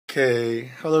Okay,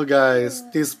 hello guys.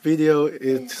 This video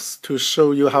is to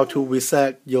show you how to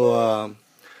reset your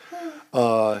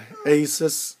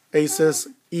Asus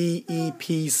Eee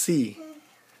Pc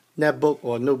netbook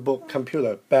or notebook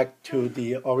computer back to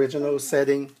the original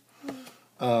setting.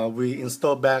 We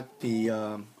install back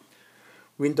the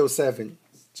Windows 7.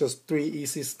 Just 3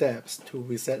 easy steps to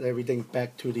reset everything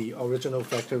back to the original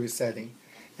factory setting.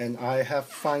 And I have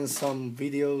found some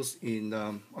videos in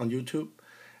on YouTube,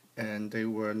 and they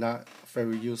were not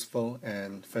very useful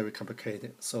and very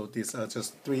complicated. So these are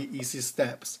just 3 easy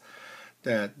steps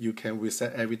that you can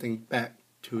reset everything back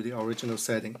to the original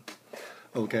setting.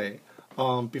 Okay.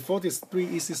 Before these 3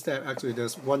 easy steps, actually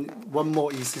there's one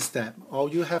more easy step.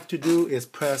 All you have to do is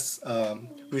press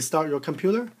restart your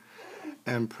computer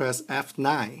and press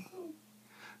F9.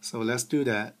 So let's do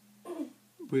that.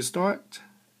 Restart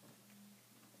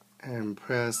and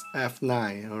press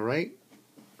F9. All right.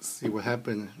 See what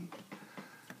happens.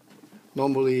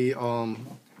 Normally,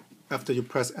 after you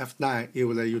press F9, it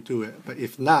will let you do it. But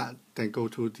if not, then go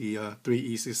to the 3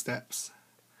 easy steps.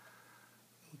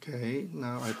 Okay,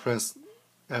 now I press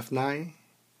F9.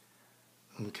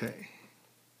 Okay.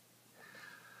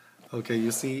 Okay, you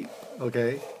see,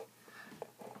 okay.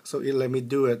 So it let me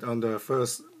do it on the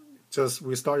first. Just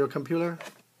restart your computer,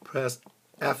 press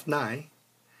F9,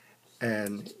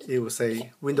 and it will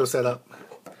say Windows Setup.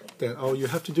 Then all you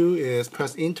have to do is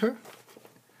press Enter,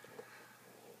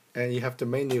 and you have the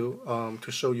menu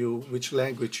to show you which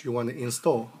language you want to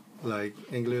install, like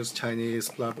English, Chinese,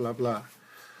 blah blah blah,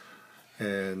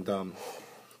 and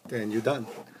then you're done.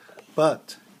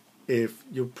 But if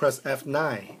you press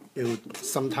F9,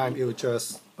 sometimes it will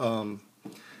just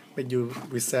make you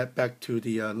reset back to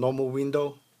the normal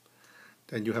window.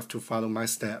 Then you have to follow my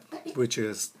step, which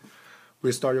is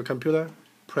restart your computer,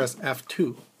 press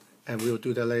F2, and we'll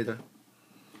do that later.